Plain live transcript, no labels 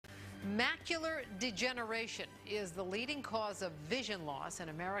Macular degeneration is the leading cause of vision loss in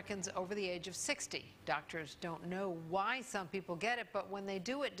Americans over the age of 60. Doctors don't know why some people get it, but when they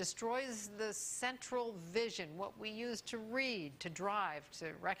do, it destroys the central vision, what we use to read, to drive,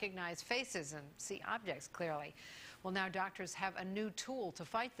 to recognize faces and see objects clearly. Well, now doctors have a new tool to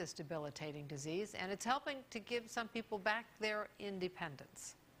fight this debilitating disease, and it's helping to give some people back their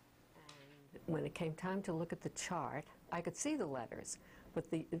independence. When it came time to look at the chart, I could see the letters, but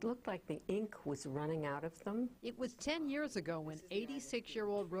it looked like the ink was running out of them. It was 10 years ago when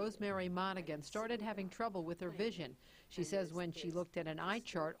 86-year-old Rosemary Monaghan started having trouble with her vision. She says when she looked at an eye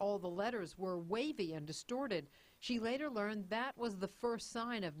chart, all the letters were wavy and distorted. She later learned that was the first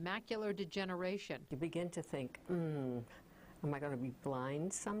sign of macular degeneration. You begin to think, am I going to be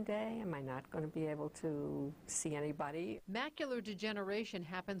blind someday? Am I not going to be able to see anybody? Macular degeneration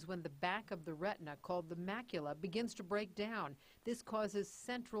happens when the back of the retina, called the macula, begins to break down. This causes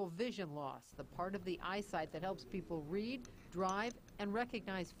central vision loss, the part of the eyesight that helps people read, drive, and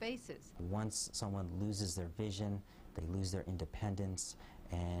recognize faces. Once someone loses their vision, they lose their independence,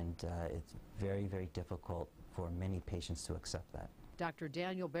 and it's very, very difficult for many patients to accept that. Dr.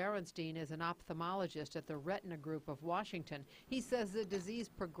 Daniel Berinstein is an ophthalmologist at the Retina Group of Washington. He says the disease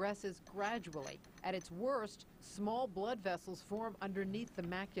progresses gradually. At its worst, small blood vessels form underneath the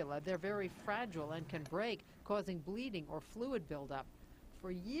macula. They're very fragile and can break, causing bleeding or fluid buildup.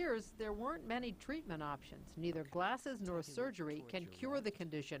 For years, there weren't many treatment options. Neither glasses nor surgery can cure the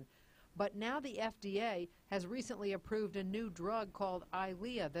condition. But now the FDA has recently approved a new drug called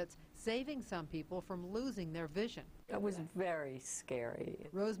Eylea that's saving some people from losing their vision. It was very scary.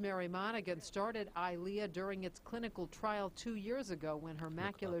 Rosemary Monaghan started Eylea during its clinical trial 2 years ago when her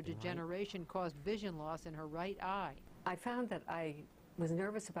macular degeneration caused vision loss in her right eye. I found that I was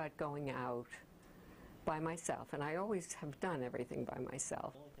nervous about going out by myself, and I always have done everything by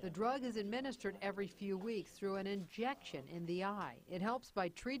myself. The drug is administered every few weeks through an injection in the eye. It helps by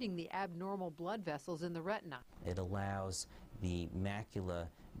treating the abnormal blood vessels in the retina. It allows the macula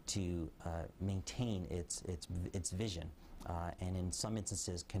to maintain its vision, and in some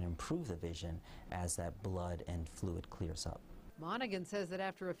instances can improve the vision as that blood and fluid clears up. Monaghan says that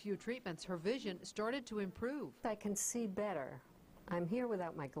after a few treatments, her vision started to improve. I can see better. I'm here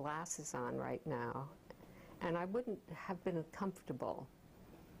without my glasses on right now, and I wouldn't have been comfortable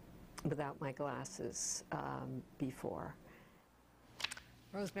without my glasses before.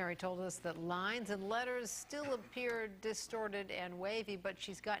 Rosemary told us that lines and letters still appear distorted and wavy, but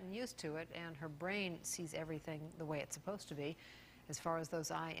she's gotten used to it, and her brain sees everything the way it's supposed to be. As far as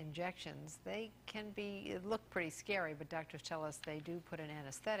those eye injections, they can look pretty scary, but doctors tell us they do put an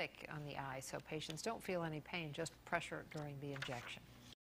anesthetic on the eye, so patients don't feel any pain, just pressure during the injection.